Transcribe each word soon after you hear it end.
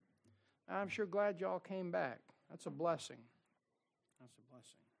I'm sure glad y'all came back. That's a blessing. That's a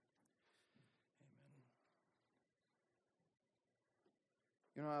blessing.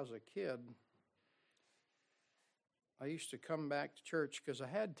 Amen. You know, as a kid, I used to come back to church because I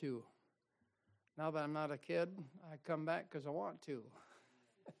had to. Now that I'm not a kid, I come back because I want to.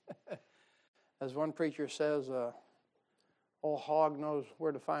 As one preacher says, old hog knows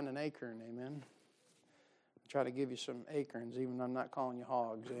where to find an acorn, amen. I try to give you some acorns, even though I'm not calling you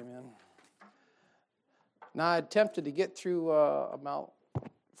hogs, amen. Now, I attempted to get through about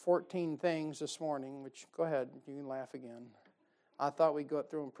 14 things this morning, which, go ahead, you can laugh again. I thought we'd go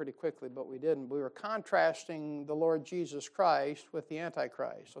through them pretty quickly, but we didn't. We were contrasting the Lord Jesus Christ with the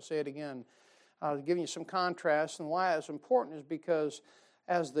Antichrist. I'll say it again. I was giving you some contrast, and why it's important is because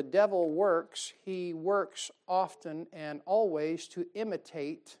as the devil works, he works often and always to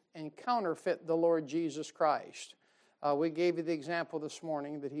imitate and counterfeit the Lord Jesus Christ. We gave you the example this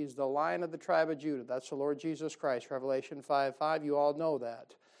morning that he's the Lion of the tribe of Judah. That's the Lord Jesus Christ, Revelation 5:5. You all know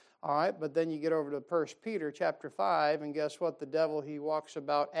that. All right, but then you get over to 1 Peter chapter 5, and guess what? The devil, he walks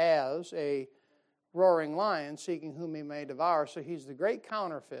about as a roaring lion, seeking whom he may devour. So he's the great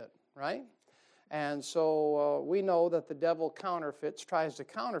counterfeit, right? And so we know that the devil tries to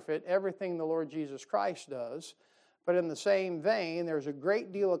counterfeit everything the Lord Jesus Christ does. But in the same vein, there's a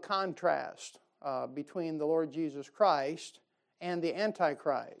great deal of contrast between the Lord Jesus Christ and the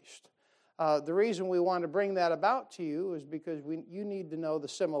Antichrist. The reason we want to bring that about to you is because you need to know the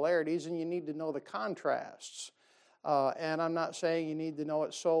similarities and you need to know the contrasts. And I'm not saying you need to know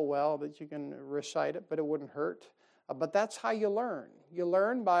it so well that you can recite it, but it wouldn't hurt. But that's how you learn. You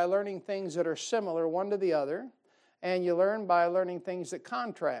learn by learning things that are similar one to the other, and you learn by learning things that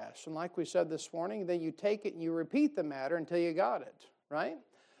contrast. And like we said this morning, then you take it and you repeat the matter until you got it, right?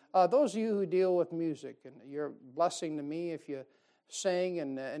 Those of you who deal with music, and you're a blessing to me if you sing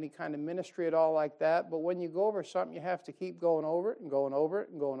and any kind of ministry at all like that, but when you go over something, you have to keep going over it and going over it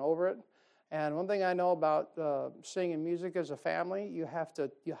and going over it. And one thing I know about singing music as a family, you have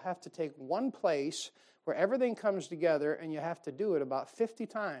to take one place where everything comes together, and you have to do it about 50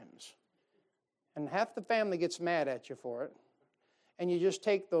 times. And half the family gets mad at you for it. And you just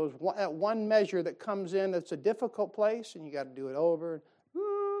take that one measure that comes in that's a difficult place, and you got to do it over.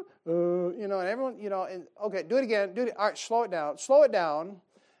 And everyone, and okay, do it again. All right, slow it down.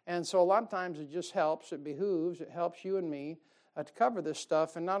 And so a lot of times it just helps. It helps you and me to cover this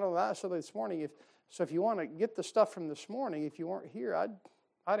stuff. And not only that, so this morning, if you want to get the stuff from this morning, if you weren't here,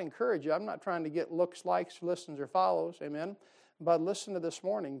 I'd encourage you. I'm not trying to get looks, likes, listens, or follows, amen. But listen to this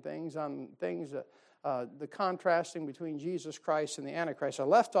morning the contrasting between Jesus Christ and the Antichrist. I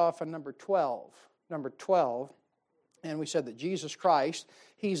left off on number 12, and we said that Jesus Christ,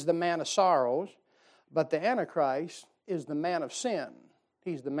 he's the man of sorrows, but the Antichrist is the man of sin.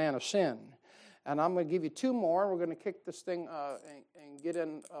 He's the man of sin. And I'm going to give you two more, and we're going to kick this thing and get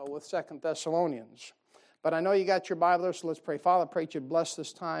in with 2 Thessalonians. But I know you got your Bible there, so let's pray. Father, I pray that you bless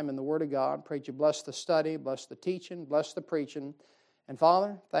this time in the Word of God. Pray that you bless the study, bless the teaching, bless the preaching. And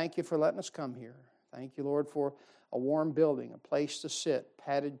Father, thank you for letting us come here. Thank you, Lord, for a warm building, a place to sit,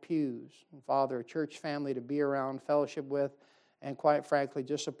 padded pews. And Father, a church family to be around, fellowship with, and quite frankly,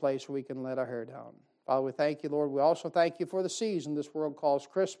 just a place where we can let our hair down. Father, we thank you, Lord. We also thank you for the season this world calls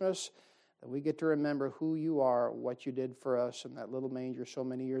Christmas, that we get to remember who you are, what you did for us in that little manger so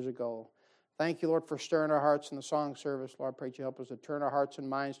many years ago. Thank you, Lord, for stirring our hearts in the song service. Lord, I pray that you help us to turn our hearts and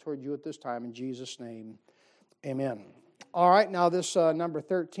minds toward you at this time. In Jesus' name, amen. All right, now this number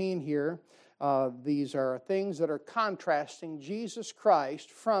 13 here, these are things that are contrasting Jesus Christ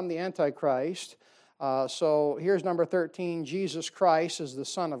from the Antichrist. So here's number 13. Jesus Christ is the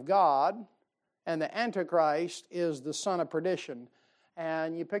Son of God, and the Antichrist is the son of perdition.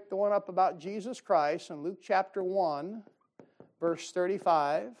 And you pick the one up about Jesus Christ in Luke chapter 1, verse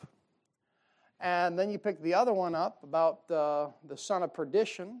 35. And then you pick the other one up about the son of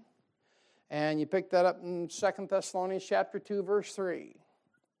perdition. And you pick that up in 2 Thessalonians chapter 2, verse 3.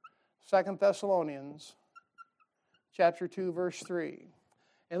 2 Thessalonians chapter 2, verse 3.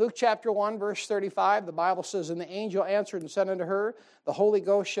 In Luke chapter 1, verse 35, the Bible says, "And the angel answered and said unto her, The Holy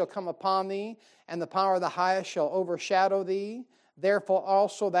Ghost shall come upon thee, and the power of the highest shall overshadow thee. Therefore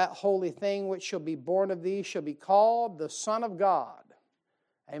also that holy thing which shall be born of thee shall be called the Son of God."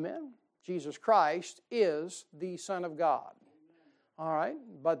 Amen. Jesus Christ is the Son of God. All right,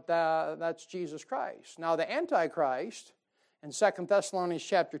 but that's Jesus Christ. Now the Antichrist, in 2 Thessalonians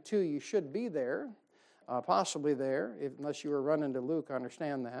chapter 2, you should be there, possibly there, unless you were running to Luke, I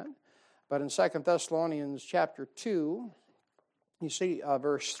understand that. But in 2 Thessalonians chapter 2, you see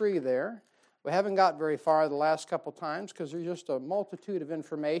verse 3 there. We haven't got very far the last couple times because there's just a multitude of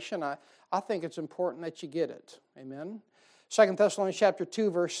information. I think it's important that you get it. Amen. 2 Thessalonians chapter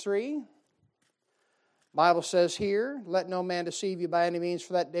 2, verse 3. Bible says here, let no man deceive you by any means,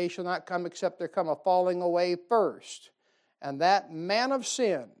 for that day shall not come except there come a falling away first, and that man of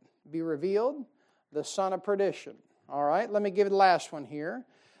sin be revealed, the son of perdition. All right, let me give you the last one here.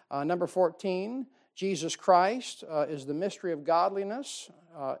 Number 14, Jesus Christ is the mystery of godliness.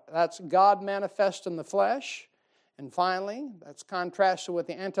 That's God manifest in the flesh. And finally, that's contrasted with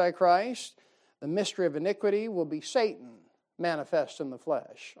the Antichrist. The mystery of iniquity will be Satan manifest in the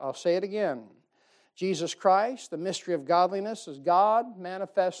flesh. I'll say it again. Jesus Christ, the mystery of godliness, is God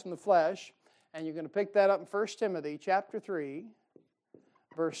manifest in the flesh. And you're going to pick that up in 1 Timothy chapter 3,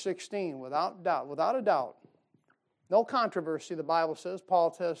 verse 16, without doubt, without a doubt. No controversy, the Bible says.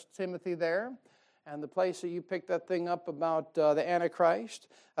 Paul tells Timothy there. And the place that you picked that thing up about the Antichrist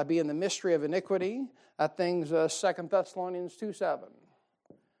being the mystery of iniquity, that thing's 2 Thessalonians 2:7.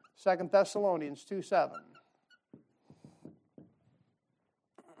 2 Thessalonians 2:7.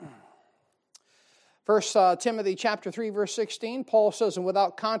 1 Timothy chapter 3, verse 16, Paul says, and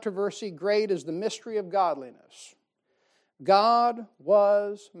without controversy, great is the mystery of godliness. God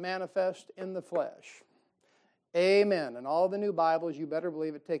was manifest in the flesh. Amen. And all the new Bibles, you better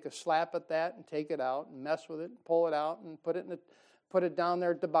believe it, take a slap at that and take it out and mess with it, pull it out and put it down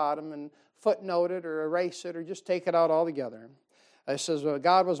there at the bottom and footnote it or erase it or just take it out altogether. It says,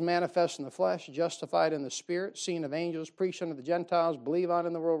 God was manifest in the flesh, justified in the spirit, seen of angels, preached unto the Gentiles, believed on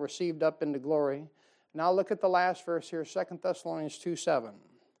in the world, received up into glory. Now look at the last verse here, 2 Thessalonians 2:7.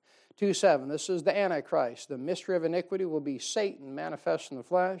 2:7, this is the Antichrist. The mystery of iniquity will be Satan manifest in the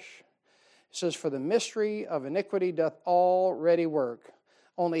flesh. It says, for the mystery of iniquity doth already work.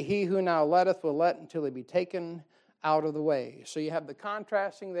 Only he who now letteth will let until he be taken out of the way. So you have the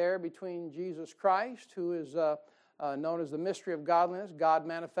contrasting there between Jesus Christ, who is known as the mystery of godliness, God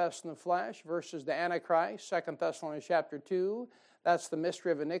manifest in the flesh, versus the Antichrist, 2 Thessalonians chapter 2. That's the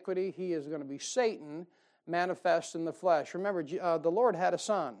mystery of iniquity. He is going to be Satan manifest in the flesh. Remember, the Lord had a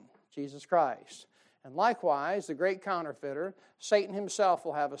son, Jesus Christ. And likewise, the great counterfeiter, Satan himself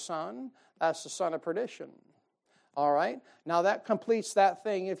will have a son. That's the son of perdition. All right? Now that completes that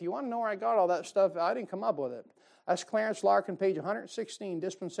thing. If you want to know where I got all that stuff, I didn't come up with it. That's Clarence Larkin, page 116,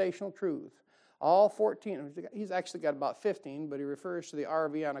 Dispensational Truth. All 14. He's actually got about 15, but he refers to the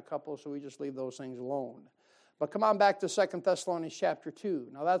RV on a couple, so we just leave those things alone. But come on back to 2 Thessalonians chapter 2.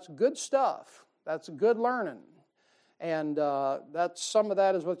 Now that's good stuff. That's good learning. And some of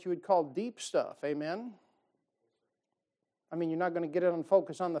that is what you would call deep stuff. Amen? I mean, you're not going to get it on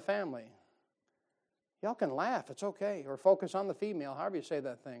Focus on the Family. Y'all can laugh. It's okay. Or Focus on the Female, however you say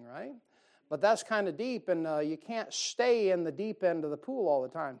that thing, right? But that's kind of deep, and you can't stay in the deep end of the pool all the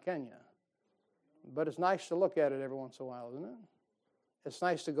time, can you? But it's nice to look at it every once in a while, isn't it? It's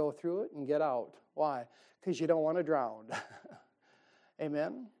nice to go through it and get out. Why? Because you don't want to drown.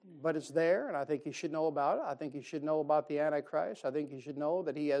 Amen? But it's there, and I think you should know about it. I think you should know about the Antichrist. I think you should know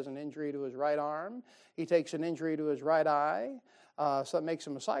that he has an injury to his right arm. He takes an injury to his right eye, so that makes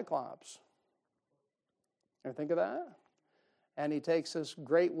him a cyclops. Ever think of that? And he takes this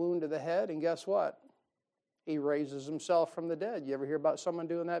great wound to the head, and guess what? He raises himself from the dead. You ever hear about someone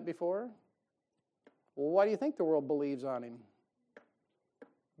doing that before? Well, why do you think the world believes on him?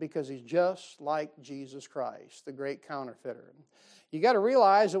 Because he's just like Jesus Christ, the great counterfeiter. You got to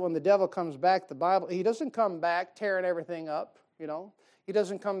realize that when the devil comes back, the Bible, he doesn't come back tearing everything up, you know. He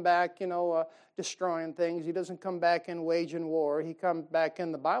doesn't come back, destroying things. He doesn't come back in waging war. He comes back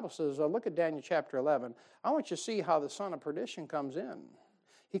in, the Bible says, look at Daniel chapter 11. I want you to see how the son of perdition comes in.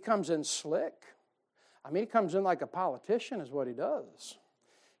 He comes in slick. I mean, he comes in like a politician is what he does.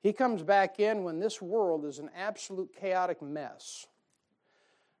 He comes back in when this world is an absolute chaotic mess.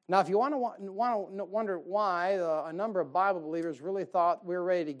 Now, if you want to wonder why a number of Bible believers really thought we were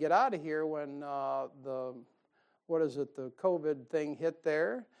ready to get out of here when the COVID thing hit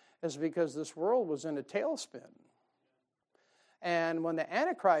there, is because this world was in a tailspin. And when the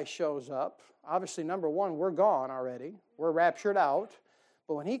Antichrist shows up, obviously, number one, we're gone already. We're raptured out.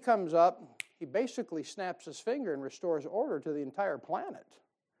 But when he comes up, he basically snaps his finger and restores order to the entire planet.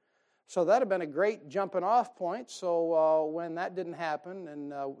 So that had been a great jumping off point. So when that didn't happen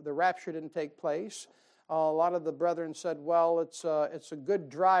and the rapture didn't take place, a lot of the brethren said, well, it's a good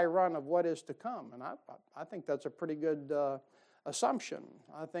dry run of what is to come. And I think that's a pretty good assumption.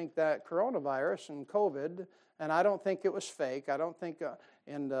 I think that coronavirus and COVID, and I don't think it was fake. I don't think,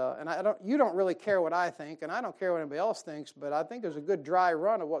 you don't really care what I think, and I don't care what anybody else thinks, but I think there's a good dry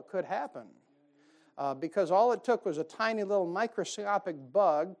run of what could happen. because all it took was a tiny little microscopic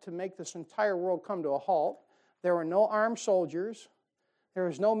bug to make this entire world come to a halt. There were no armed soldiers. There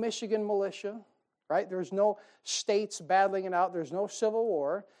was no Michigan militia, right? There was no states battling it out. There's no civil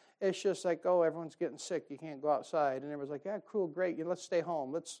war. It's just like, oh, everyone's getting sick. You can't go outside. And everyone's like, yeah, cool, great. Let's stay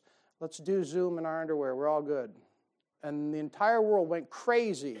home. Let's do Zoom in our underwear. We're all good. And the entire world went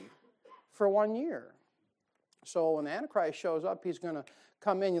crazy for 1 year. So when the Antichrist shows up, he's going to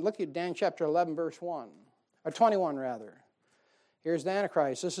come in. You look at Daniel chapter 11, verse 1, or 21 rather. Here's the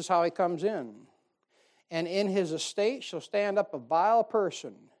Antichrist. This is how he comes in. And in his estate shall stand up a vile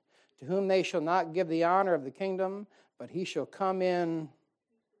person, to whom they shall not give the honor of the kingdom, but he shall come in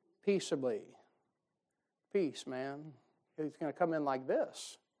peaceably. Peace, man. He's going to come in like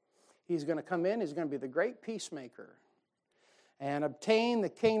this. He's going to come in, he's going to be the great peacemaker. And obtain the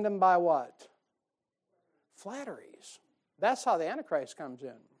kingdom by what? Flatteries. That's how the Antichrist comes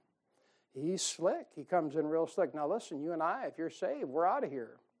in. He's slick. He comes in real slick. Now listen, you and I, if you're saved, we're out of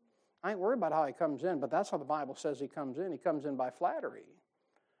here. I ain't worried about how he comes in, but that's how the Bible says he comes in. He comes in by flattery.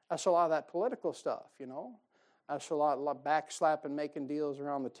 That's a lot of that political stuff, you know. That's a lot of backslapping, making deals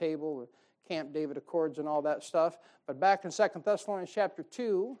around the table, Camp David Accords and all that stuff. But back in 2 Thessalonians chapter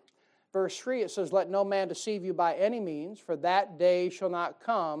 2, verse 3, it says, let no man deceive you by any means, for that day shall not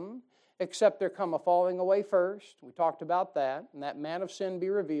come, except there come a falling away first. We talked about that. And that man of sin be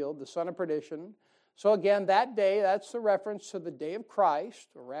revealed, the son of perdition. So again, that day, that's the reference to the day of Christ,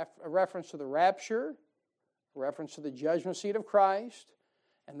 a reference to the rapture, a reference to the judgment seat of Christ,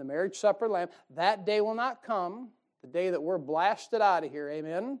 and the marriage supper of the Lamb. That day will not come, the day that we're blasted out of here,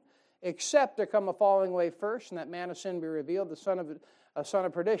 amen, except there come a falling away first, and that man of sin be revealed, the son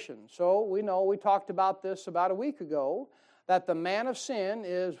of perdition. So we know, we talked about this about a week ago, that the man of sin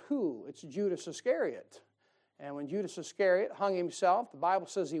is who? It's Judas Iscariot. And when Judas Iscariot hung himself, the Bible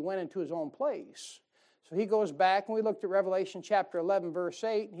says he went into his own place. So he goes back, and we looked at Revelation chapter 11, verse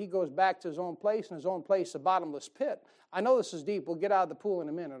 8, and he goes back to his own place, and his own place, a bottomless pit. I know this is deep. We'll get out of the pool in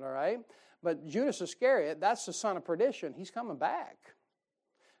a minute, all right? But Judas Iscariot, that's the son of perdition. He's coming back.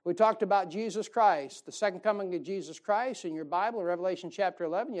 We talked about Jesus Christ, the second coming of Jesus Christ. In your Bible, in Revelation chapter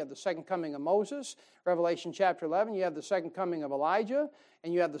 11, you have the second coming of Moses. Revelation chapter 11, you have the second coming of Elijah,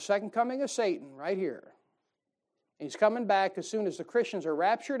 and you have the second coming of Satan right here. He's coming back as soon as the Christians are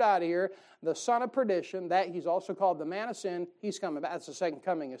raptured out of here. The son of perdition, that he's also called the man of sin, he's coming back. That's the second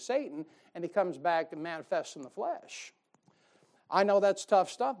coming of Satan, and he comes back and manifests in the flesh. I know that's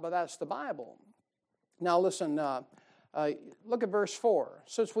tough stuff, but that's the Bible. Now listen, look at verse 4.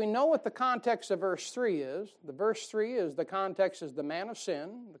 Since we know what the context of verse 3 is, the verse 3 is the context is the man of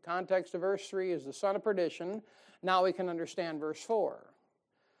sin. The context of verse 3 is the son of perdition. Now we can understand verse 4.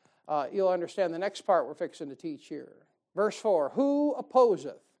 You'll understand the next part we're fixing to teach here. Verse 4, who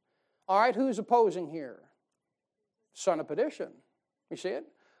opposeth? All right, who's opposing here? Son of perdition. You see it?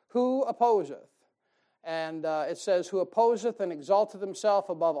 Who opposeth? And it says, who opposeth and exalteth himself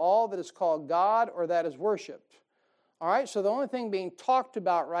above all that is called God or that is worshipped. All right, so the only thing being talked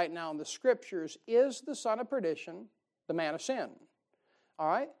about right now in the Scriptures is the son of perdition, the man of sin. All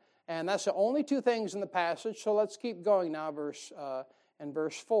right, and that's the only two things in the passage. So let's keep going now, in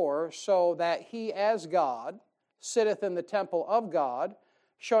verse 4. So that he as God sitteth in the temple of God,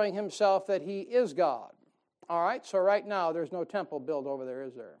 showing himself that he is God. All right, so right now there's no temple built over there,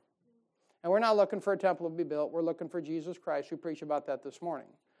 is there? And we're not looking for a temple to be built. We're looking for Jesus Christ. We preached about that this morning.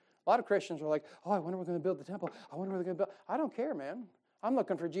 A lot of Christians are like, oh, I wonder where they're going to build the temple. I wonder where they're going to build. I don't care, man. I'm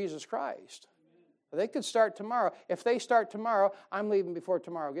looking for Jesus Christ. They could start tomorrow. If they start tomorrow, I'm leaving before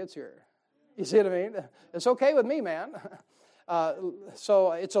tomorrow gets here. You see what I mean? It's okay with me, man.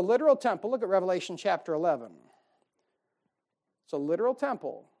 So it's a literal temple. Look at Revelation chapter 11. It's a literal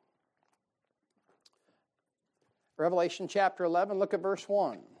temple. Revelation chapter 11, look at verse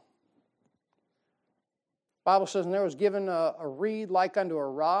 1. Bible says, and there was given a reed like unto a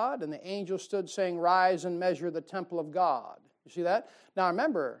rod, and the angel stood saying, rise and measure the temple of God. You see that? Now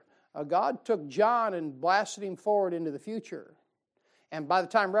remember, God took John and blasted him forward into the future. And by the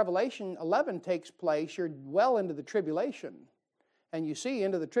time Revelation 11 takes place, you're well into the tribulation. And you see,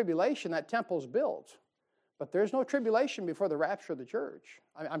 into the tribulation, that temple's built. But there's no tribulation before the rapture of the church.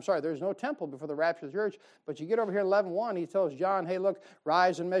 I'm sorry, there's no temple before the rapture of the church. But you get over here in 11:1, he tells John, hey, look,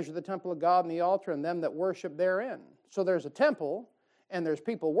 rise and measure the temple of God and the altar and them that worship therein. So there's a temple, and there's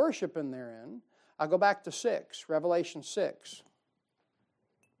people worshiping therein. I'll go back to 6, Revelation 6.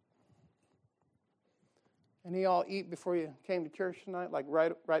 Any of y'all eat before you came to church tonight, like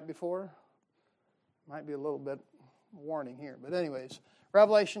right before? Might be a little bit warning here. But anyways,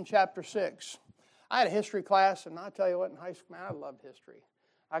 Revelation chapter 6. I had a history class, and I'll tell you what, in high school, man, I loved history.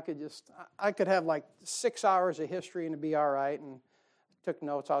 I could have like 6 hours of history and it'd be all right, and took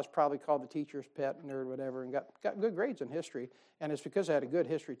notes. I was probably called the teacher's pet, nerd, whatever, and got good grades in history, and it's because I had a good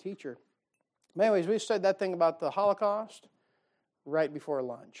history teacher. But anyways, we studied that thing about the Holocaust right before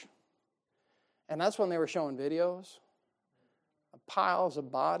lunch. And that's when they were showing videos of piles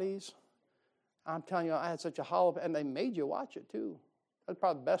of bodies. I'm telling you, I had such a and they made you watch it too. That's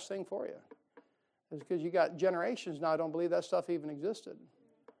probably the best thing for you. It's because you got generations now don't believe that stuff even existed.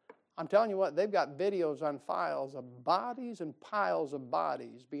 I'm telling you what, they've got videos on files of bodies and piles of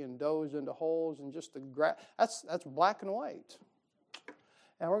bodies being dozed into holes and just the grass. That's black and white.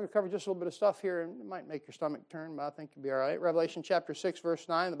 And we're going to cover just a little bit of stuff here, and it might make your stomach turn, but I think you'll be all right. Revelation chapter 6, verse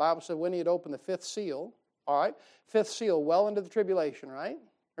 9, the Bible said when he had opened the fifth seal, all right, fifth seal, well into the tribulation, right?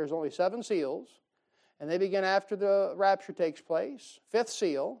 There's only 7 seals, and they begin after the rapture takes place. Fifth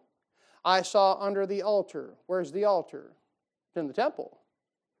seal, I saw under the altar. Where's the altar? It's in the temple.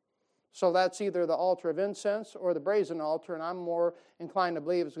 So that's either the altar of incense or the brazen altar, and I'm more inclined to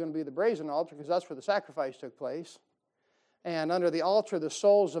believe it's going to be the brazen altar because that's where the sacrifice took place. And under the altar, the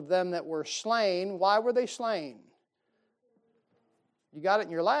souls of them that were slain. Why were they slain? You got it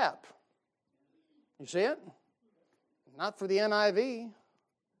in your lap. You see it? Not for the NIV,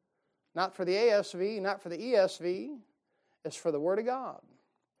 not for the ASV, not for the ESV. It's for the Word of God.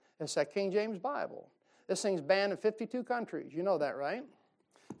 It's that King James Bible. This thing's banned in 52 countries. You know that, right?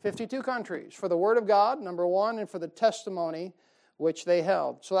 52 countries for the Word of God, number one, and for the testimony which they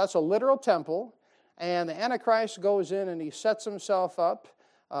held. So that's a literal temple, and the Antichrist goes in and he sets himself up,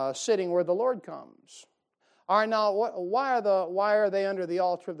 sitting where the Lord comes. All right, now, why are they under the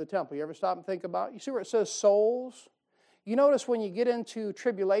altar of the temple? You ever stop and think about it? You see where it says souls? You notice when you get into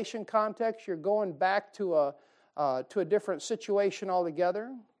tribulation context, you're going back to a different situation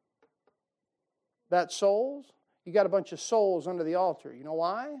altogether. That's souls. You got a bunch of souls under the altar. You know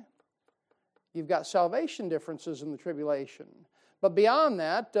why? You've got salvation differences in the tribulation. But beyond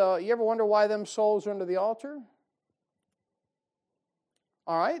that, you ever wonder why them souls are under the altar?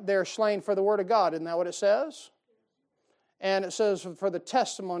 All right, they're slain for the Word of God. Isn't that what it says? And it says for the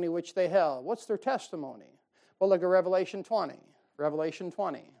testimony which they held. What's their testimony? Well, look at Revelation 20. Revelation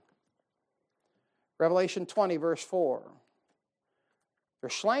 20. Revelation 20, verse 4. They're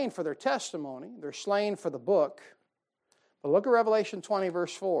slain for their testimony. They're slain for the book. But look at Revelation 20,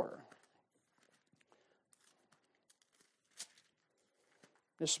 verse 4.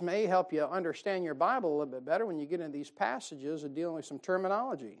 This may help you understand your Bible a little bit better when you get into these passages and dealing with some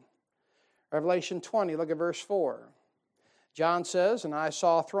terminology. Revelation 20, look at verse 4. John says, and I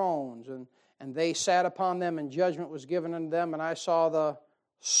saw thrones, and they sat upon them, and judgment was given unto them, and I saw the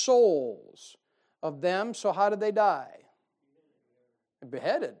souls of them. So how did they die?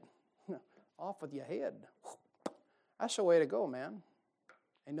 Beheaded. Off with your head. That's the way to go, man.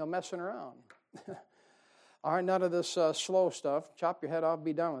 Ain't no messing around. All right, none of this slow stuff. Chop your head off,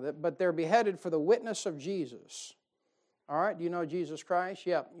 be done with it. But they're beheaded for the witness of Jesus. All right, do you know Jesus Christ?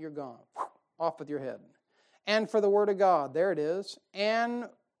 Yep, you're gone. Off with your head. And for the Word of God. There it is. And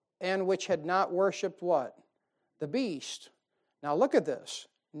which had not worshipped what? The beast. Now look at this.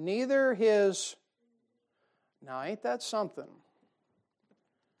 Neither his... Now ain't that something?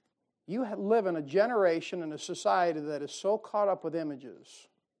 You live in a generation and a society that is so caught up with images.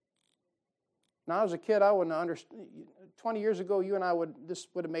 Now, as a kid, I wouldn't understand. 20 years ago, you and I this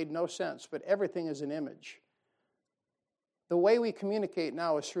would have made no sense, but everything is an image. The way we communicate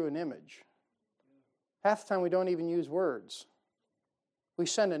now is through an image. Half the time, we don't even use words. We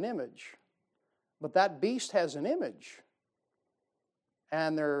send an image. But that beast has an image.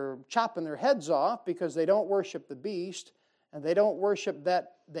 And they're chopping their heads off because they don't worship the beast, and they don't worship the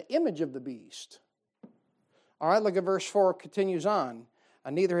image of the beast. All right, look at verse 4, continues on.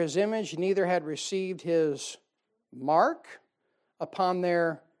 Neither his image, neither had received his mark upon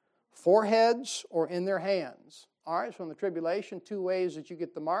their foreheads or in their hands. All right, so in the tribulation, 2 ways that you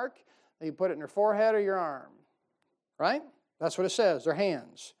get the mark. You put it in your forehead or your arm. Right? That's what it says, their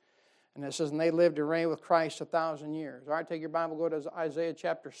hands. And it says, and they lived and reigned with Christ 1,000 years. All right, take your Bible, go to Isaiah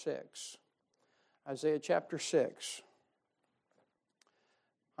chapter 6. Isaiah chapter 6.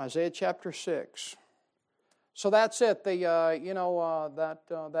 Isaiah chapter 6. So that's it. That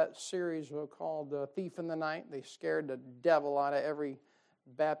series called Thief in the Night. They scared the devil out of every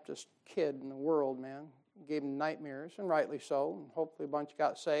Baptist kid in the world, man. Gave them nightmares, and rightly so. And hopefully a bunch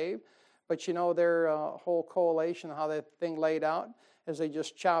got saved. But their whole coalition, how that thing laid out, is they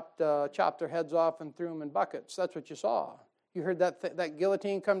just chopped their heads off and threw them in buckets. That's what you saw. You heard that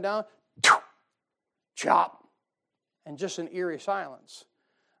guillotine come down, chop, and just an eerie silence.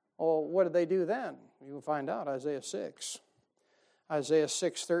 Well, what did they do then? You'll find out, Isaiah 6. Isaiah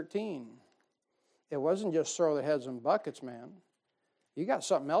 6:13. It wasn't just throw their heads in buckets, man. You got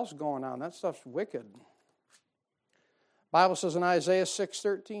something else going on. That stuff's wicked. Bible says in Isaiah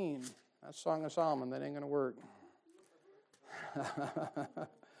 6:13, that's Song of Solomon, that ain't going to work.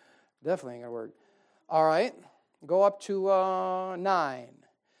 Definitely ain't going to work. All right, go up to 9.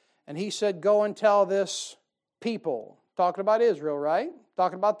 And he said, go and tell this people, talking about Israel, right?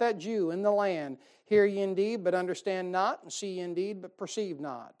 Talking about that Jew in the land. Hear ye indeed, but understand not, and see ye indeed, but perceive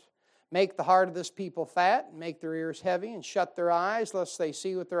not. Make the heart of this people fat, and make their ears heavy, and shut their eyes, lest they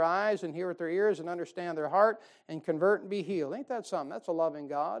see with their eyes, and hear with their ears, and understand their heart, and convert and be healed. Ain't that something? That's a loving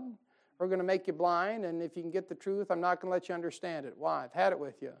God. We're going to make you blind, and if you can get the truth, I'm not going to let you understand it. Why? I've had it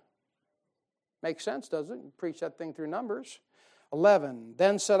with you. Makes sense, doesn't it? You preach that thing through Numbers. 11,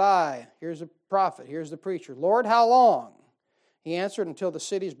 then said I, here's a prophet, here's the preacher, Lord, how long? He answered, until the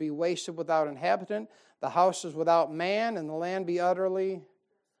cities be wasted without inhabitant, the houses without man, and the land be utterly...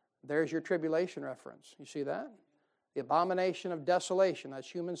 There's your tribulation reference. You see that? The abomination of desolation. That's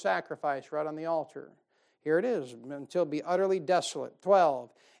human sacrifice right on the altar. Here it is, until it be utterly desolate.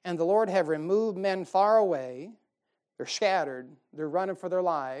 12, and the Lord have removed men far away. They're scattered. They're running for their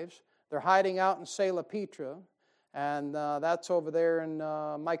lives. They're hiding out in Selah Petra. And that's over there in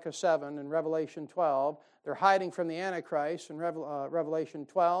Micah 7 and Revelation 12. They're hiding from the Antichrist in Revelation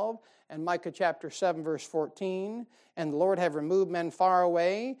 12 and Micah chapter 7 verse 14. And the Lord have removed men far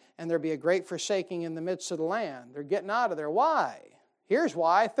away, and there be a great forsaking in the midst of the land. They're getting out of there. Why? Here's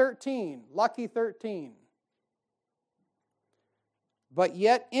why. 13. Lucky 13. But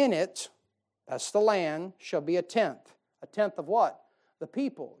yet in it, that's the land, shall be a tenth. A tenth of what? The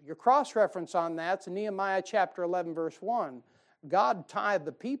people. Your cross-reference on that's in Nehemiah chapter 11 verse 1. God tithed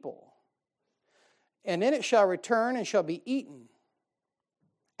the people. And in it shall return and shall be eaten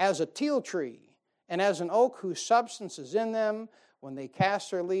as a teal tree and as an oak whose substance is in them. When they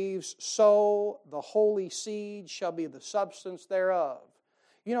cast their leaves, so the holy seed shall be the substance thereof.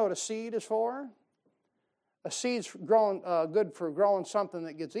 You know what a seed is for? A seed's growing, good for growing something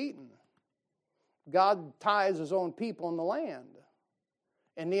that gets eaten. God tithes His own people in the land.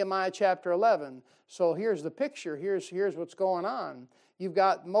 In Nehemiah chapter 11. So here's the picture. Here's what's going on. You've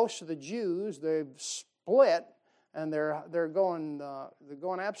got most of the Jews, they've split, and they're going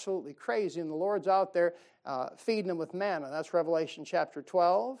absolutely crazy. And the Lord's out there feeding them with manna. That's Revelation chapter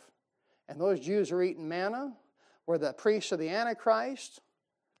 12. And those Jews are eating manna, where the priests of the Antichrist,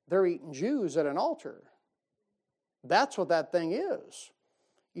 they're eating Jews at an altar. That's what that thing is.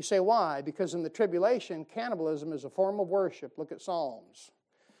 You say, why? Because in the tribulation, cannibalism is a form of worship. Look at Psalms.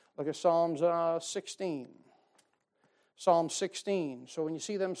 Look at Psalms 16. Psalm 16. So when you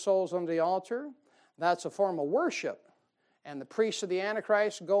see them souls on the altar, that's a form of worship. And the priests of the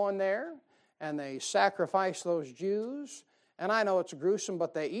Antichrist go in there, and they sacrifice those Jews. And I know it's gruesome,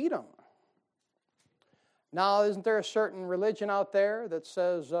 but they eat them. Now, isn't there a certain religion out there that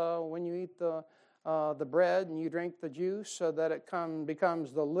says when you eat the bread and you drink the juice so that it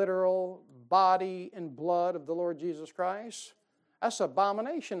becomes the literal body and blood of the Lord Jesus Christ? That's an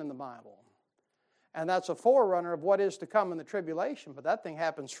abomination in the Bible. And that's a forerunner of what is to come in the tribulation, but that thing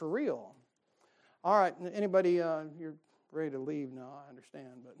happens for real. All right, anybody, you're ready to leave now, I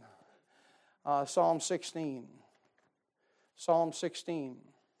understand, but Psalm 16. Psalm 16.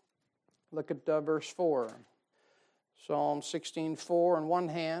 Look at verse 4. Psalm 16:4 in one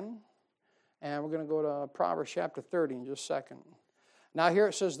hand. And we're going to go to Proverbs chapter 30 in just a second. Now here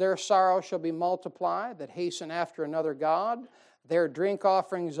it says, their sorrow shall be multiplied that hasten after another God. Their drink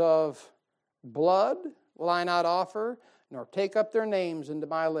offerings of blood will I not offer, nor take up their names into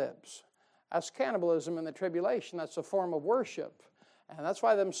my lips. That's cannibalism in the tribulation. That's a form of worship. And that's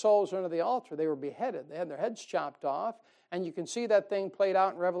why them souls under the altar, they were beheaded. They had their heads chopped off. And you can see that thing played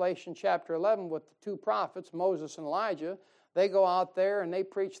out in Revelation chapter 11 with the two prophets, Moses and Elijah. They go out there and they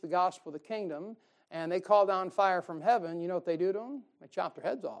preach the gospel of the kingdom, and they call down fire from heaven. You know what they do to them? They chop their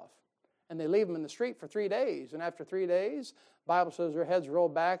heads off. And they leave them in the street for 3 days. And after 3 days, the Bible says their heads roll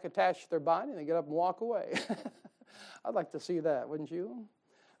back, attached to their body, and they get up and walk away. I'd like to see that, wouldn't you?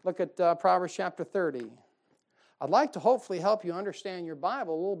 Look at Proverbs chapter 30. I'd like to hopefully help you understand your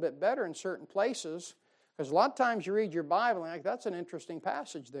Bible a little bit better in certain places, because a lot of times you read your Bible and that's an interesting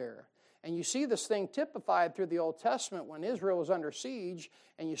passage there. And you see this thing typified through the Old Testament when Israel was under siege,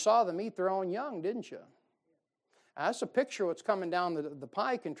 and you saw them eat their own young, didn't you? Now, that's a picture of what's coming down the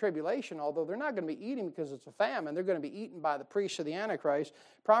pike in tribulation, although they're not going to be eating because it's a famine. They're going to be eaten by the priests of the Antichrist.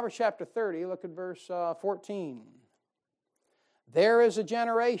 Proverbs chapter 30, look at verse 14. There is a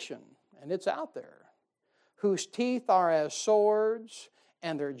generation, and it's out there, whose teeth are as swords,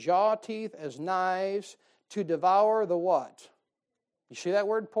 and their jaw teeth as knives, to devour the what? You see that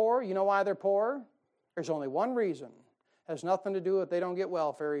word poor? You know why they're poor? There's only one reason. It has nothing to do with they don't get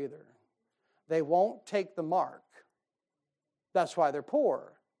welfare either. They won't take the mark. That's why they're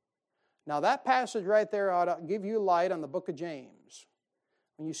poor. Now that passage right there ought to give you light on the book of James.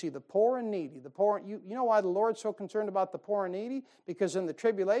 When you see the poor and needy, you know why the Lord's so concerned about the poor and needy? Because in the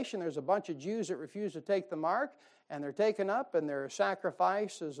tribulation there's a bunch of Jews that refuse to take the mark, and they're taken up and they're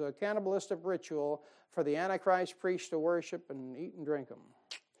sacrificed as a cannibalistic ritual for the Antichrist priest to worship and eat and drink them.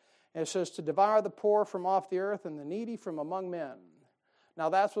 And it says to devour the poor from off the earth and the needy from among men. Now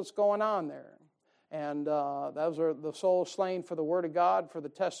that's what's going on there. And those are the souls slain for the word of God, for the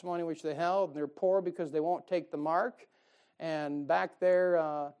testimony which they held. And they're poor because they won't take the mark. And back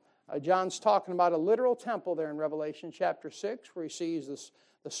there, John's talking about a literal temple there in Revelation chapter 6, where he sees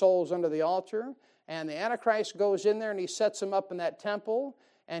the souls under the altar. And the Antichrist goes in there and he sets them up in that temple.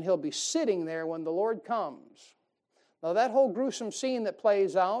 And he'll be sitting there when the Lord comes. Now that whole gruesome scene that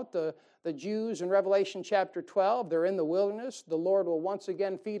plays out, the Jews in Revelation chapter 12, they're in the wilderness. The Lord will once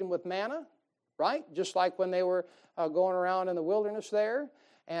again feed them with manna. Right? Just like when they were going around in the wilderness there.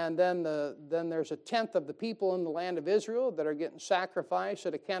 And then there's a tenth of the people in the land of Israel that are getting sacrificed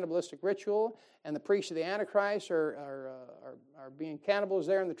at a cannibalistic ritual. And the priests of the Antichrist are being cannibals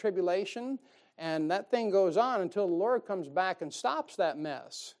there in the tribulation. And that thing goes on until the Lord comes back and stops that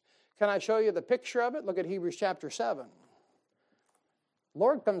mess. Can I show you the picture of it? Look at Hebrews chapter 7.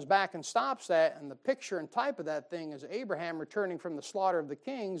 Lord comes back and stops that, and the picture and type of that thing is Abraham returning from the slaughter of the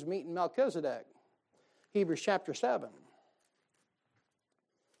kings, meeting Melchizedek. Hebrews chapter 7.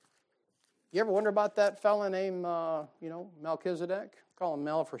 You ever wonder about that fella named, Melchizedek? Call him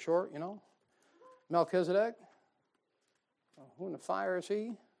Mel for short, Melchizedek. Who in the fire is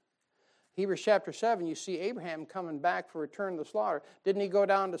he? Hebrews chapter 7, you see Abraham coming back for return to the slaughter. Didn't he go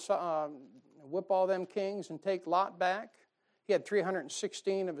down to whip all them kings and take Lot back? He had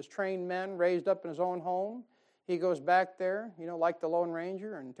 316 of his trained men raised up in his own home. He goes back there, like the Lone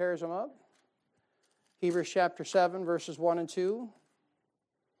Ranger, and tears them up. Hebrews chapter 7, verses 1 and 2.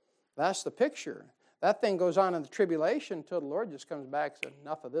 That's the picture. That thing goes on in the tribulation until the Lord just comes back and says,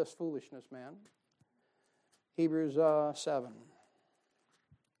 enough of this foolishness, man. Hebrews 7.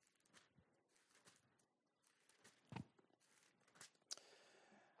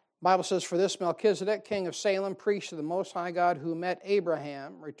 Bible says, for this Melchizedek, king of Salem, priest of the Most High God, who met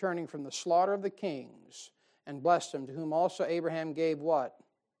Abraham, returning from the slaughter of the kings, and blessed him, to whom also Abraham gave what?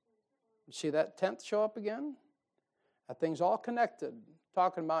 You see that tenth show up again? That thing's all connected.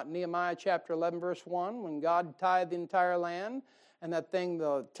 Talking about Nehemiah chapter 11, verse 1, when God tithed the entire land, and that thing,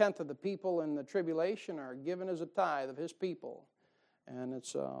 the tenth of the people in the tribulation are given as a tithe of his people. And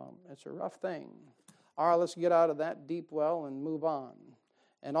it's a rough thing. All right, let's get out of that deep well and move on.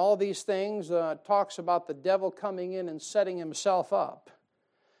 And all these things talks about the devil coming in and setting himself up.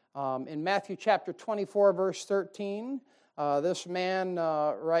 In Matthew chapter 24, verse 13, this man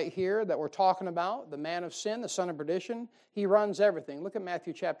right here that we're talking about, the man of sin, the son of perdition, he runs everything. Look at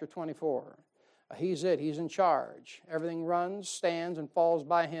Matthew chapter 24. He's it. He's in charge. Everything runs, stands, and falls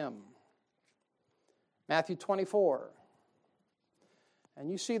by him. Matthew 24. And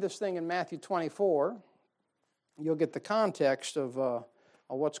you see this thing in Matthew 24, you'll get the context of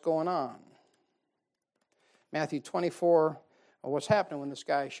what's going on. Matthew 24, what's happening when this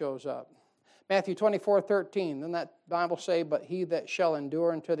guy shows up. Matthew 24:13, then that Bible say, but he that shall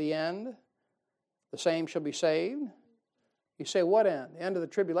endure unto the end, the same shall be saved. You say, what end? The end of the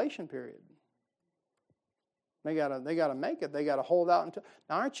tribulation period. They got to make it. They got to hold out until.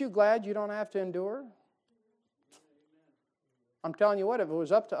 Now, aren't you glad you don't have to endure? I'm telling you what, if it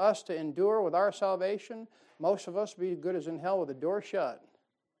was up to us to endure with our salvation, most of us would be good as in hell with the door shut.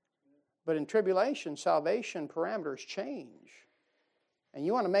 But in tribulation, salvation parameters change. And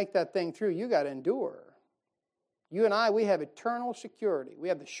you want to make that thing through, you got to endure. You and I, we have eternal security. We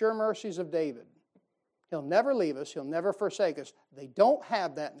have the sure mercies of David. He'll never leave us. He'll never forsake us. They don't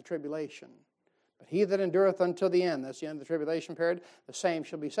have that in the tribulation. But he that endureth until the end, that's the end of the tribulation period, the same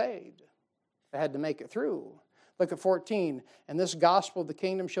shall be saved. They had to make it through. Look at 14. And this gospel of the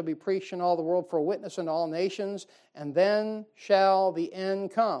kingdom shall be preached in all the world for a witness unto all nations, and then shall the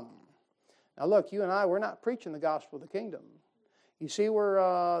end come. Now look, you and I, we're not preaching the gospel of the kingdom. You see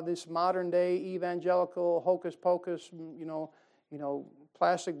where this modern day evangelical hocus pocus,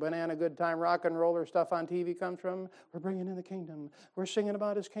 plastic banana good time rock and roller stuff on TV comes from? We're bringing in the kingdom. We're singing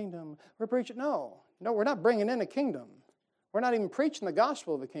about his kingdom. We're preaching. No, we're not bringing in a kingdom. We're not even preaching the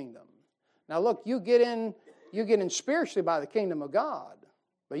gospel of the kingdom. Now look, you get in spiritually by the kingdom of God,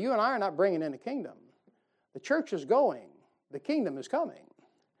 but you and I are not bringing in a kingdom. The church is going. The kingdom is coming.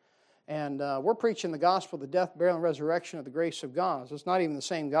 And we're preaching the gospel of the death, burial, and resurrection of the grace of God. So it's not even the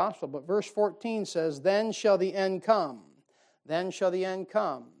same gospel, but verse 14 says, then shall the end come. Then shall the end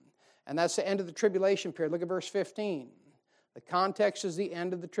come. And that's the end of the tribulation period. Look at verse 15. The context is the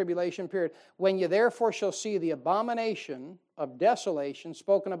end of the tribulation period. When you therefore shall see the abomination of desolation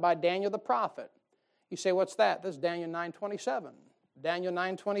spoken of by Daniel the prophet. You say, what's that? That's Daniel 9:27. Daniel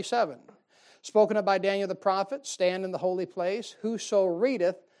 9:27. Spoken of by Daniel the prophet, stand in the holy place. Whoso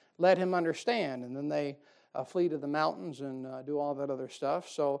readeth, let him understand. And then they flee to the mountains and do all that other stuff.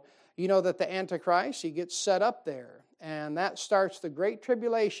 So you know that the Antichrist, he gets set up there. And that starts the great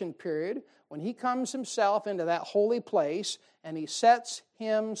tribulation period when he comes himself into that holy place and he sets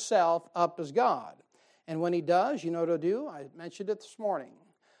himself up as God. And when he does, you know what he'll do? I mentioned it this morning.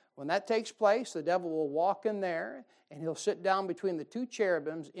 When that takes place, the devil will walk in there and he'll sit down between the two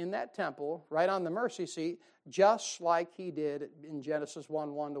cherubims in that temple, right on the mercy seat, just like he did in Genesis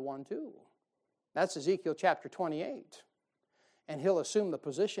 1:1 to 1:2. That's Ezekiel chapter 28. And he'll assume the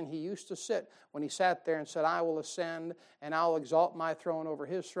position he used to sit when he sat there and said, I will ascend and I'll exalt my throne over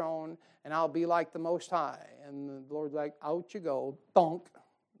his throne and I'll be like the Most High. And the Lord's like, out you go, thunk,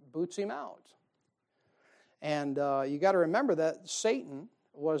 boots him out. And you got to remember that Satan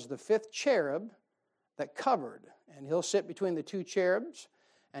was the fifth cherub that covered. And he'll sit between the two cherubs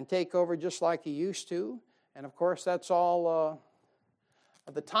and take over just like he used to. And of course, that's all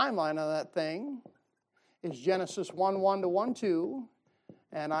the timeline of that thing is Genesis 1:1 to 1:2,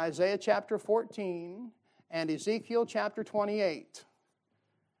 and Isaiah chapter 14, and Ezekiel chapter 28.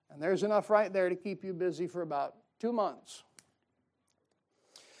 And there's enough right there to keep you busy for about 2 months.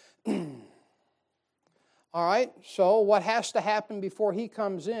 All right, so what has to happen before he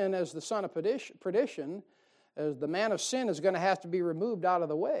comes in as the son of perdition, as the man of sin is going to have to be removed out of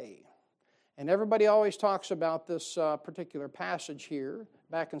the way. And everybody always talks about this particular passage here,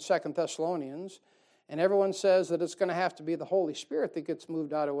 back in 2 Thessalonians, and everyone says that it's going to have to be the Holy Spirit that gets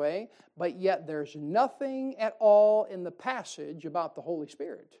moved out of the way, but yet there's nothing at all in the passage about the Holy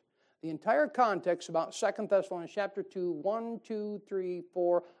Spirit. The entire context about 2 Thessalonians chapter 2, 1, 2, 3,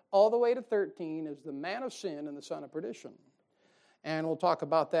 4, all the way to 13 is the man of sin and the son of perdition. And we'll talk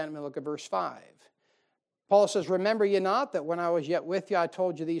about that in a minute. Look at verse 5. Paul says, remember ye not that when I was yet with you I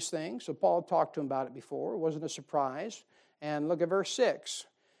told you these things? So Paul talked to him about it before. It wasn't a surprise. And look at verse 6.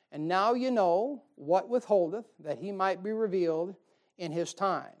 And now you know what withholdeth, that he might be revealed in his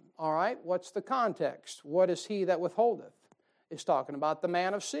time. All right, what's the context? What is he that withholdeth? It's talking about the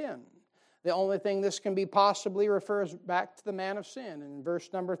man of sin. The only thing this can be possibly refers back to the man of sin. In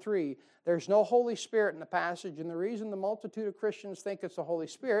verse number 3, there's no Holy Spirit in the passage, and the reason the multitude of Christians think it's the Holy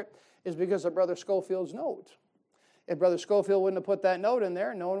Spirit is because of Brother Scofield's note. If Brother Scofield wouldn't have put that note in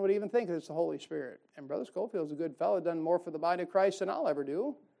there, no one would even think it's the Holy Spirit. And Brother Scofield's a good fellow, done more for the body of Christ than I'll ever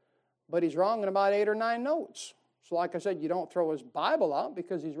do. But he's wrong in about 8 or 9 notes. So like I said, you don't throw his Bible out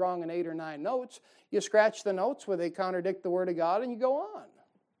because he's wrong in 8 or 9 notes. You scratch the notes where they contradict the Word of God and you go on.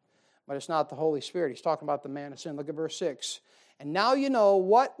 But it's not the Holy Spirit. He's talking about the man of sin. Look at verse 6. And now you know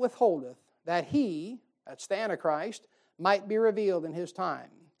what withholdeth, that he, that's the Antichrist, might be revealed in his time.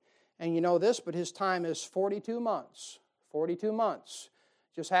 And you know this, but his time is 42 months. 42 months.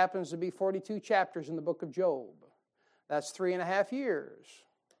 Just happens to be 42 chapters in the book of Job. That's 3.5 years.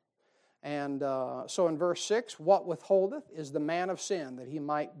 And so in verse 6, what withholdeth is the man of sin, that he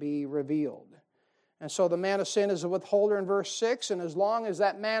might be revealed. And so the man of sin is a withholder in verse 6, and as long as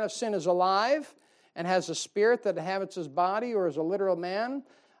that man of sin is alive and has a spirit that inhabits his body or is a literal man,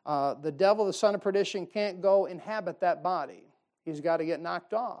 the devil, the son of perdition, can't go inhabit that body. He's got to get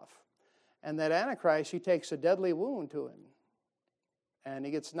knocked off. And that Antichrist, he takes a deadly wound to him. And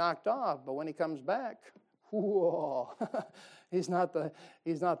he gets knocked off, but when he comes back, whoa, he's not the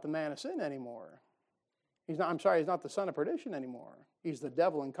man of sin anymore. He's not the son of perdition anymore. He's the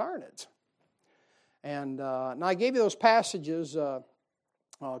devil incarnate. And now I gave you those passages a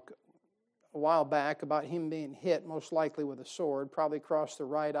while back about him being hit, most likely with a sword, probably across the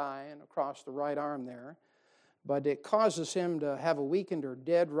right eye and across the right arm there. But it causes him to have a weakened or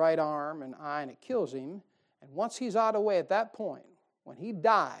dead right arm and eye, and it kills him. And once he's out of the way at that point, when he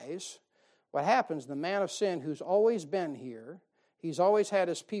dies, what happens, the man of sin who's always been here, he's always had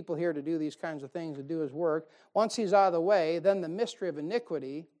his people here to do these kinds of things, to do his work. Once he's out of the way, then the mystery of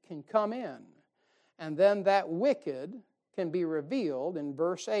iniquity can come in. And then that wicked can be revealed in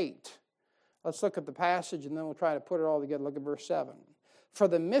verse 8. Let's look at the passage and then we'll try to put it all together. Look at verse 7. For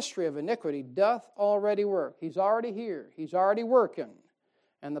the mystery of iniquity doth already work. He's already here. He's already working.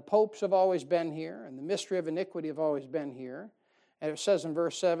 And the popes have always been here, and the mystery of iniquity have always been here. And it says in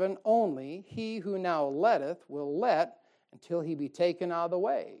verse 7, only he who now letteth will let until he be taken out of the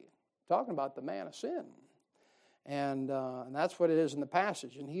way. talking about the man of sin. And that's what it is in the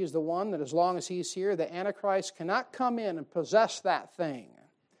passage. And he's the one that as long as he's here, the Antichrist cannot come in and possess that thing.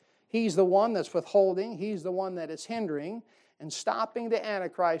 He's the one that's withholding. He's the one that is hindering and stopping the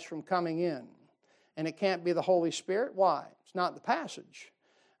Antichrist from coming in. And it can't be the Holy Spirit. Why? It's not the passage.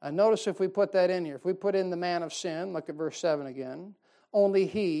 Notice if we put that in here. If we put in the man of sin, look at verse 7 again. Only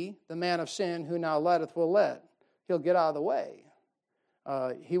he, the man of sin, who now letteth, will let. He'll get out of the way.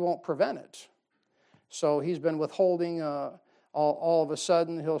 He won't prevent it. So he's been withholding. All of a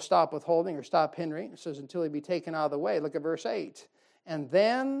sudden, he'll stop withholding or stop hindering. It says, until he be taken out of the way. Look at verse 8. And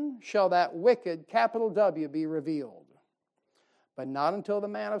then shall that wicked, capital W, be revealed. But not until the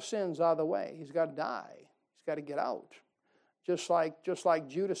man of sin's out of the way. He's got to die. He's got to get out. Just like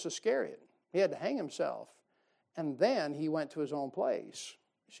Judas Iscariot. He had to hang himself. And then he went to his own place.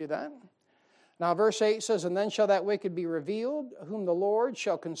 See that? Now verse 8 says, and then shall that wicked be revealed, whom the Lord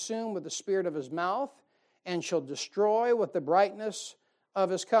shall consume with the spirit of his mouth, and shall destroy with the brightness of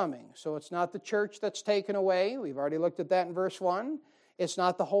his coming. So it's not the church that's taken away. We've already looked at that in verse 1. It's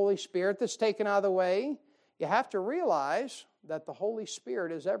not the Holy Spirit that's taken out of the way. You have to realize that the Holy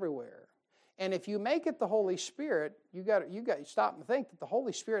Spirit is everywhere. And if you make it the Holy Spirit, you got to stop and think that the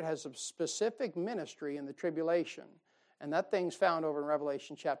Holy Spirit has a specific ministry in the tribulation. And that thing's found over in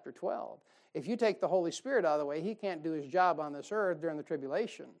Revelation chapter 12. If you take the Holy Spirit out of the way, he can't do his job on this earth during the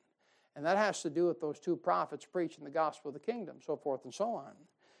tribulation. And that has to do with those two prophets preaching the gospel of the kingdom, so forth and so on.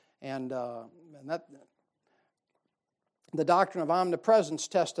 And that the doctrine of omnipresence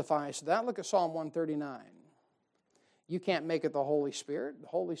testifies to that. Look at Psalm 139. You can't make it the Holy Spirit. The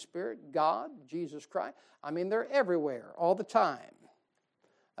Holy Spirit, God, Jesus Christ. I mean, they're everywhere, all the time.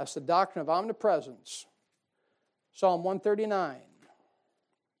 That's the doctrine of omnipresence. Psalm 139.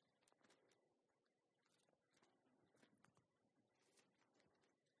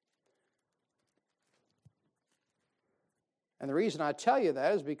 And the reason I tell you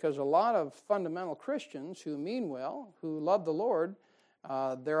that is because a lot of fundamental Christians who mean well, who love the Lord,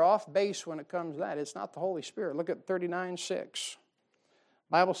 they're off base when it comes to that. It's not the Holy Spirit. Look at 39:6.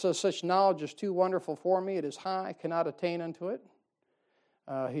 Bible says, such knowledge is too wonderful for me. It is high. I cannot attain unto it.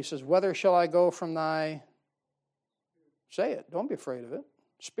 He says, whither shall I go from thy, say it, don't be afraid of it,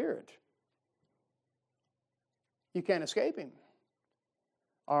 Spirit. You can't escape him.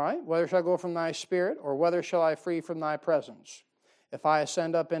 All right, whether shall I go from thy spirit, or whether shall I flee from thy presence? If I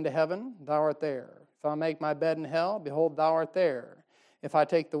ascend up into heaven, thou art there. If I make my bed in hell, behold, thou art there. If I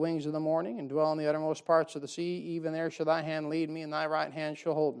take the wings of the morning and dwell in the uttermost parts of the sea, even there shall thy hand lead me, and thy right hand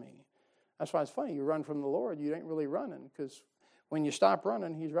shall hold me. That's why it's funny. You run from the Lord, you ain't really running, because when you stop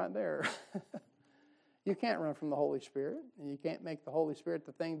running, he's right there. You can't run from the Holy Spirit, and you can't make the Holy Spirit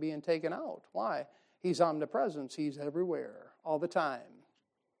the thing being taken out. Why? He's omnipresence. He's everywhere, all the time.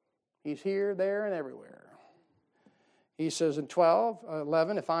 He's here, there, and everywhere. He says in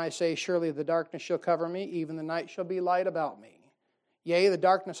 11, if I say, surely the darkness shall cover me, even the night shall be light about me. Yea, the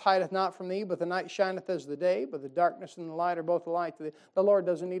darkness hideth not from thee, but the night shineth as the day, but the darkness and the light are both alike to thee. The Lord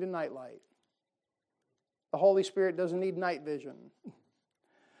doesn't need a night light. The Holy Spirit doesn't need night vision.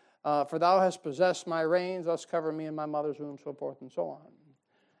 For thou hast possessed my reins, thus cover me in my mother's womb, so forth and so on.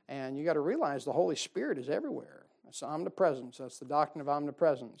 And you got to realize the Holy Spirit is everywhere. That's omnipresence. That's the doctrine of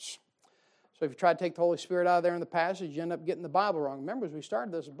omnipresence. So if you try to take the Holy Spirit out of there in the passage, you end up getting the Bible wrong. Remember, as we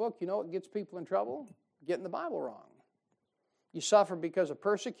started this book, you know what gets people in trouble? Getting the Bible wrong. You suffer because of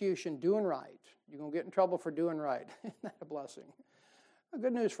persecution, doing right. You're going to get in trouble for doing right. Isn't that a blessing? Well,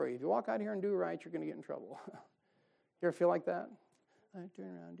 good news for you. If you walk out here and do right, you're going to get in trouble. You ever feel like that? I turn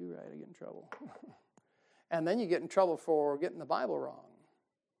around and do right, I get in trouble. And then you get in trouble for getting the Bible wrong.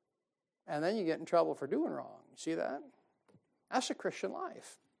 And then you get in trouble for doing wrong. You see that? That's a Christian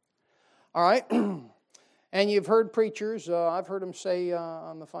life. All right? And you've heard preachers, I've heard them say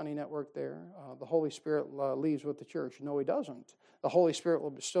on the Funny Network there, the Holy Spirit leaves with the church. No, he doesn't. The Holy Spirit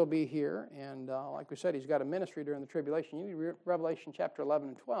will still be here. And like we said, he's got a ministry during the tribulation. You read Revelation chapter 11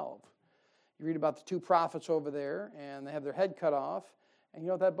 and 12. You read about the two prophets over there, and they have their head cut off. And you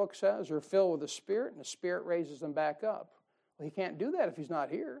know what that book says? They're filled with the Spirit, and the Spirit raises them back up. Well, he can't do that if he's not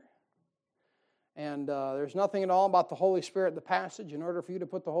here. And there's nothing at all about the Holy Spirit in the passage. In order for you to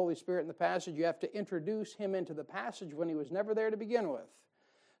put the Holy Spirit in the passage, you have to introduce him into the passage when he was never there to begin with.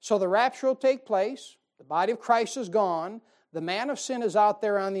 So the rapture will take place. The body of Christ is gone. The man of sin is out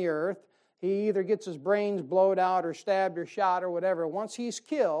there on the earth. He either gets his brains blowed out or stabbed or shot or whatever. Once he's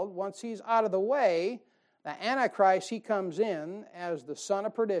killed, once he's out of the way, the Antichrist, he comes in as the son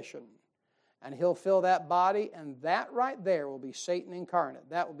of perdition. And he'll fill that body, and that right there will be Satan incarnate.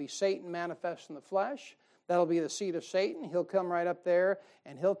 That will be Satan manifest in the flesh. That'll be the seat of Satan. He'll come right up there,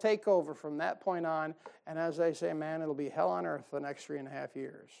 and he'll take over from that point on. And as they say, man, it'll be hell on earth for the next 3.5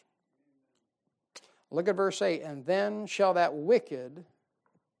 years. Look at verse 8. And then shall that wicked,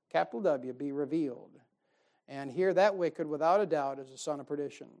 capital W, be revealed. And here that wicked, without a doubt, is the son of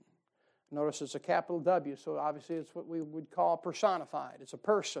perdition. Notice it's a capital W, so obviously it's what we would call personified. It's a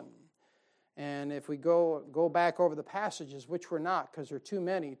person. And if we go back over the passages, which we're not, because there are too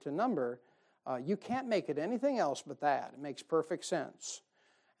many to number, you can't make it anything else but that. It makes perfect sense.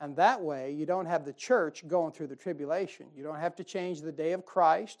 And that way, you don't have the church going through the tribulation. You don't have to change the day of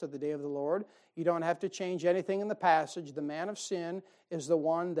Christ to the day of the Lord. You don't have to change anything in the passage. The man of sin is the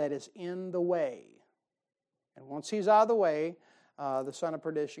one that is in the way. And once he's out of the way, the son of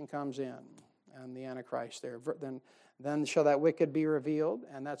perdition comes in, and the Antichrist there. Then shall that wicked be revealed,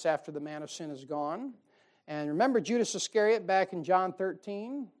 and that's after the man of sin is gone. And remember Judas Iscariot back in John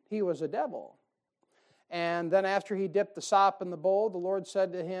 13? He was a devil. And then after he dipped the sop in the bowl, the Lord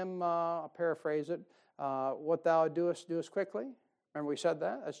said to him, I'll paraphrase it, what thou doest quickly. Remember we said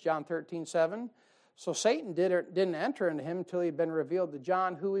that? That's John 13:7. So Satan didn't enter into him until he'd been revealed to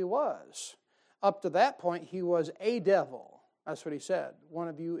John who he was. Up to that point, he was a devil. That's what he said. One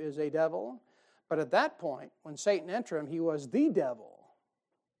of you is a devil. But at that point, when Satan entered him, he was the devil.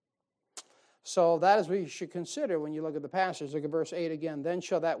 So that is what you should consider when you look at the passage. Look at verse 8 again. Then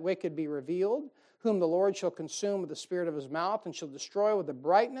shall that wicked be revealed, whom the Lord shall consume with the spirit of his mouth, and shall destroy with the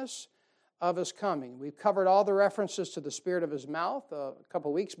brightness of his coming. We've covered all the references to the spirit of his mouth a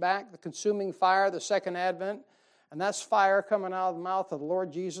couple weeks back. The consuming fire, the second advent. And that's fire coming out of the mouth of the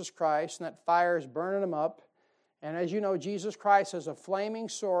Lord Jesus Christ, and that fire is burning him up. And as you know, Jesus Christ has a flaming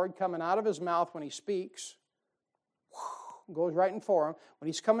sword coming out of his mouth when he speaks. Goes right in for him. When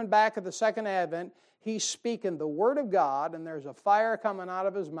he's coming back at the second advent, he's speaking the word of God, and there's a fire coming out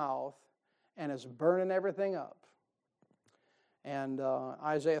of his mouth, and it's burning everything up. And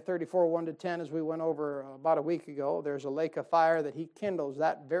Isaiah 34, 1-10, as we went over about a week ago, there's a lake of fire that he kindles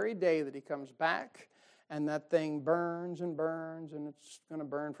that very day that he comes back, and that thing burns, and it's going to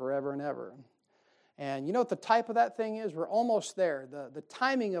burn forever and ever. And you know what the type of that thing is? We're almost there. The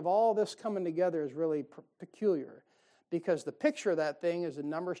timing of all this coming together is really peculiar, because the picture of that thing is in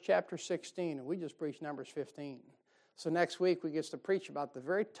Numbers chapter 16, and we just preached Numbers 15. So next week we get to preach about the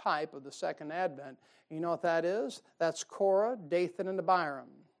very type of the second advent. You know what that is? That's Korah, Dathan, and Abiram.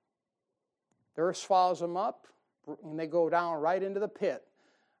 The earth swallows them up, and they go down right into the pit.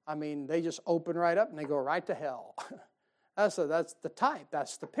 I mean, they just open right up, and they go right to hell. That's the type.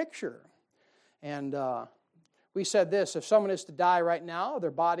 That's the picture. And we said this, if someone is to die right now, their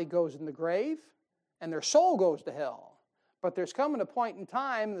body goes in the grave, and their soul goes to hell. But there's coming a point in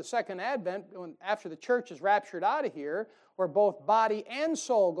time in the second advent, after the church is raptured out of here, where both body and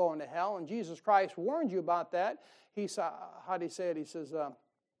soul go into hell, and Jesus Christ warned you about that. He said, how do he say it? He says,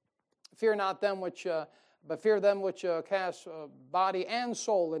 fear not them which, but fear them which cast body and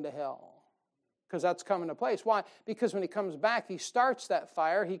soul into hell. Because that's coming to place. Why? Because when he comes back, he starts that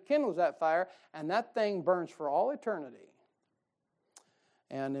fire, he kindles that fire, and that thing burns for all eternity.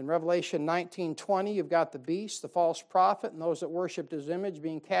 And in Revelation 19:20, you've got the beast, the false prophet, and those that worshipped his image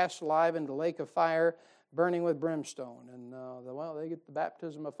being cast alive into the lake of fire, burning with brimstone. And, they get the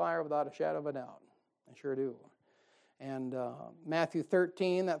baptism of fire without a shadow of a doubt. They sure do. And Matthew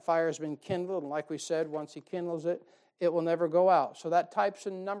 13, that fire has been kindled, and like we said, once he kindles it, it will never go out. So that type's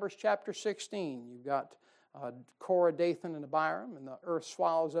in Numbers chapter 16. You've got Korah, Dathan, and Abiram, and the earth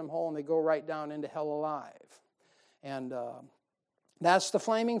swallows them whole, and they go right down into hell alive. And that's the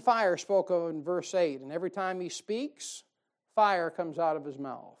flaming fire spoke of in verse 8. And every time he speaks, fire comes out of his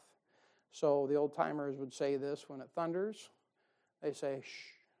mouth. So the old-timers would say this when it thunders. They say,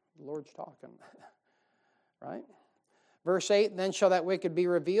 shh, the Lord's talking. Right? Verse 8, then shall that wicked be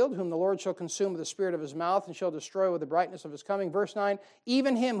revealed, whom the Lord shall consume with the spirit of his mouth, and shall destroy with the brightness of his coming. Verse 9,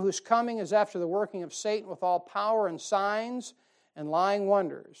 even him whose coming is after the working of Satan with all power and signs and lying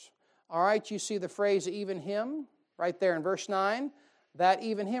wonders. All right, you see the phrase even him right there in verse 9. That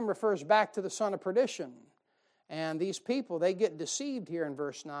even him refers back to the son of perdition. And these people, they get deceived here in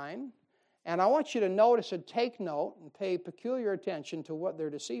verse 9. And I want you to notice and take note and pay peculiar attention to what they're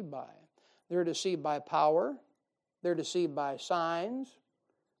deceived by. They're deceived by power. They're deceived by signs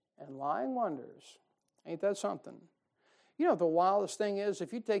and lying wonders. Ain't that something? You know, the wildest thing is,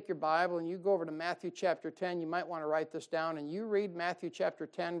 if you take your Bible and you go over to Matthew chapter 10, you might want to write this down, and you read Matthew chapter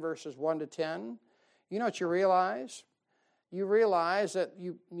 10, verses 1-10. You know what you realize? You realize that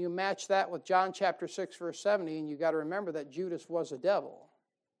you match that with John chapter 6, verse 70, and you got to remember that Judas was a devil.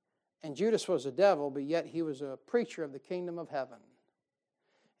 And Judas was a devil, but yet he was a preacher of the kingdom of heaven.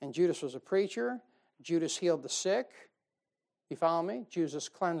 And Judas was a preacher. Judas healed the sick. You follow me? Judas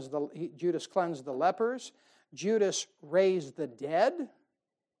cleansed the lepers. Judas raised the dead.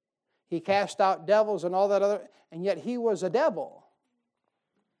 He cast out devils and all that other, and yet he was a devil.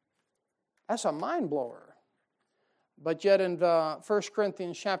 That's a mind blower. But yet in 1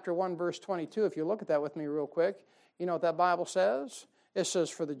 Corinthians chapter 1, verse 22, if you look at that with me real quick, you know what that Bible says? It says,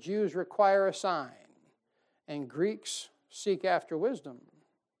 for the Jews require a sign, and Greeks seek after wisdom.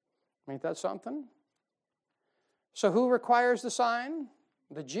 Ain't that something? So who requires the sign?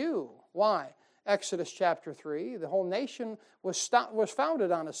 The Jew. Why? Exodus chapter 3, the whole nation was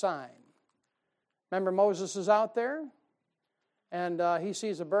founded on a sign. Remember Moses is out there, and he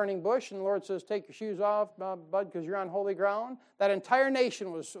sees a burning bush, and the Lord says, take your shoes off, bud, because you're on holy ground. That entire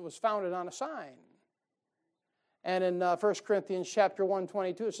nation was founded on a sign. And in 1 Corinthians chapter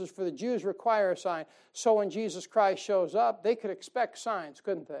 1:22, it says, for the Jews require a sign. So when Jesus Christ shows up, they could expect signs,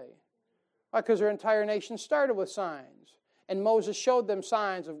 couldn't they? Why? Because their entire nation started with signs. And Moses showed them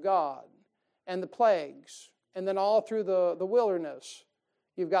signs of God and the plagues. And then all through the wilderness,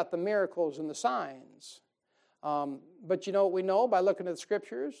 you've got the miracles and the signs. But you know what we know by looking at the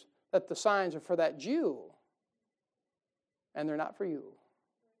Scriptures? That the signs are for that Jew. And they're not for you.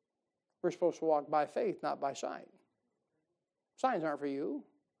 We're supposed to walk by faith, not by sight. Signs aren't for you.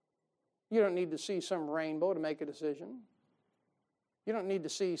 You don't need to see some rainbow to make a decision. You don't need to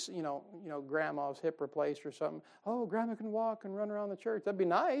see, you know, grandma's hip replaced or something. Oh, grandma can walk and run around the church. That'd be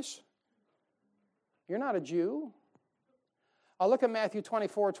nice. You're not a Jew. I'll look at Matthew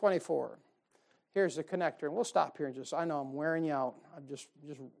 24:24. Here's the connector. And we'll stop here and I know I'm wearing you out. I've just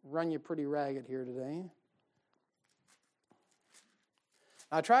run you pretty ragged here today.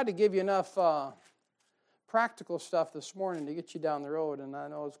 I tried to give you enough practical stuff this morning to get you down the road, and I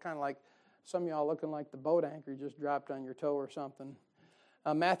know it's kind of like some of y'all looking like the boat anchor just dropped on your toe or something.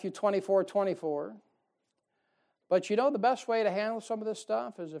 Matthew 24:24. But you know the best way to handle some of this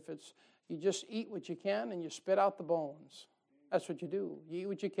stuff is if you just eat what you can and you spit out the bones. That's what you do. You eat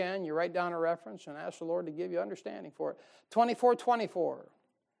what you can, you write down a reference, and ask the Lord to give you understanding for it. 24:24.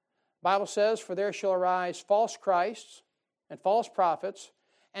 Bible says, for there shall arise false Christs and false prophets,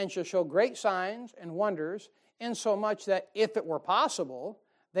 and shall show great signs and wonders, insomuch that if it were possible,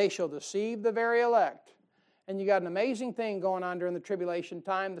 they shall deceive the very elect. And you got an amazing thing going on during the tribulation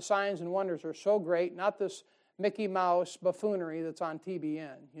time. The signs and wonders are so great, not this Mickey Mouse buffoonery that's on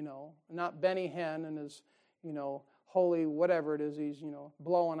TBN, not Benny Hinn and his, holy whatever it is, he's,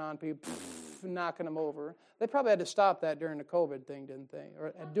 blowing on people, knocking them over. They probably had to stop that during the COVID thing, didn't they?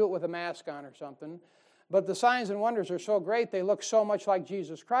 Or do it with a mask on or something. But the signs and wonders are so great, they look so much like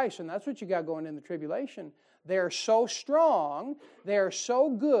Jesus Christ, and that's what you got going in the tribulation. They are so strong, they are so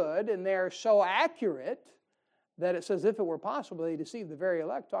good, and they are so accurate that it says if it were possible, they deceive the very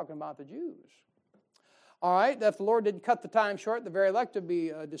elect, talking about the Jews. All right, if the Lord didn't cut the time short, the very elect would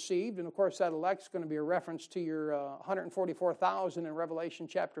be deceived, and of course that elect's going to be a reference to your 144,000 in Revelation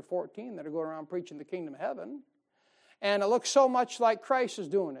chapter 14 that are going around preaching the kingdom of heaven. And it looks so much like Christ is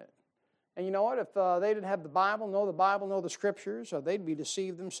doing it. And you know what? If they didn't have the Bible, know the Scriptures, they'd be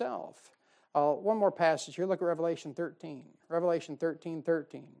deceived themselves. One more passage here. Look at Revelation 13. Revelation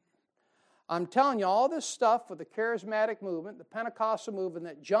 13:13. I'm telling you, all this stuff with the charismatic movement, the Pentecostal movement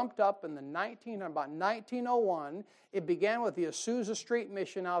that jumped up in about 1901, it began with the Azusa Street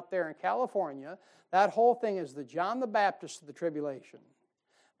Mission out there in California. That whole thing is the John the Baptist of the tribulation.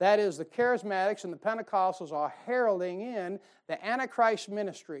 That is, the charismatics and the Pentecostals are heralding in the Antichrist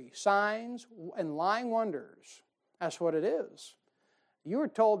ministry, signs and lying wonders. That's what it is. You were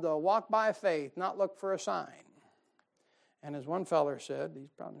told to walk by faith, not look for a sign. And as one feller said, he's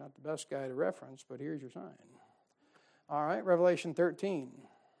probably not the best guy to reference, but here's your sign. All right, Revelation 13.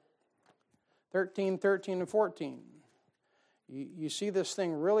 13 and 14. You see this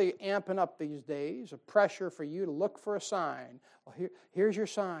thing really amping up these days, a pressure for you to look for a sign. Well, here's your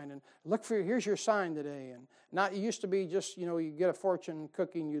sign, and here's your sign today. And not, it used to be just, you get a fortune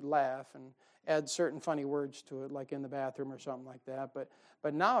cookie and you'd laugh and add certain funny words to it, like in the bathroom or something like that.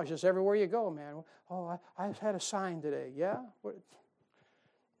 But now it's just everywhere you go, man. Oh, I had a sign today. Yeah? What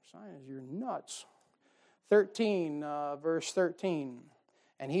sign is? You're nuts. 13, verse 13.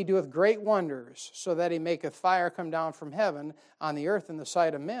 And he doeth great wonders, so that he maketh fire come down from heaven on the earth in the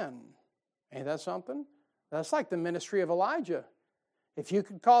sight of men. Ain't that something? That's like the ministry of Elijah. If you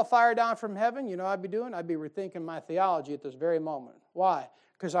could call fire down from heaven, you know what I'd be doing? I'd be rethinking my theology at this very moment. Why?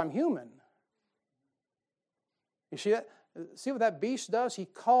 Because I'm human. You see that? See what that beast does?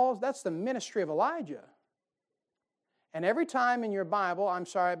 That's the ministry of Elijah. And every time in your Bible,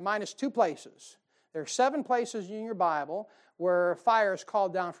 minus 2 places. There are 7 places in your Bible where fire is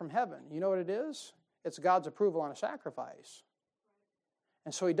called down from heaven. You know what it is? It's God's approval on a sacrifice.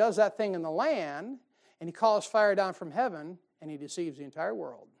 And so he does that thing in the land, and he calls fire down from heaven, and he deceives the entire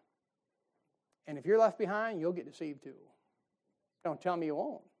world. And if you're left behind, you'll get deceived too. Don't tell me you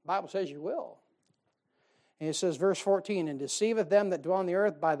won't. The Bible says you will. And it says, verse 14, and deceiveth them that dwell on the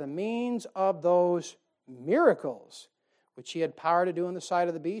earth by the means of those miracles, which he had power to do in the sight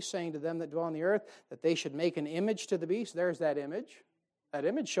of the beast, saying to them that dwell on the earth, that they should make an image to the beast. There's that image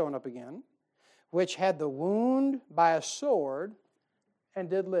showing up again, which had the wound by a sword and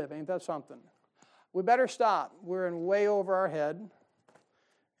did live. Ain't that something? We better stop. We're in way over our head,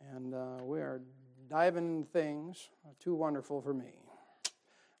 and we are diving into things too wonderful for me.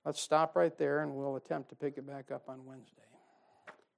 Let's stop right there, and we'll attempt to pick it back up on Wednesday.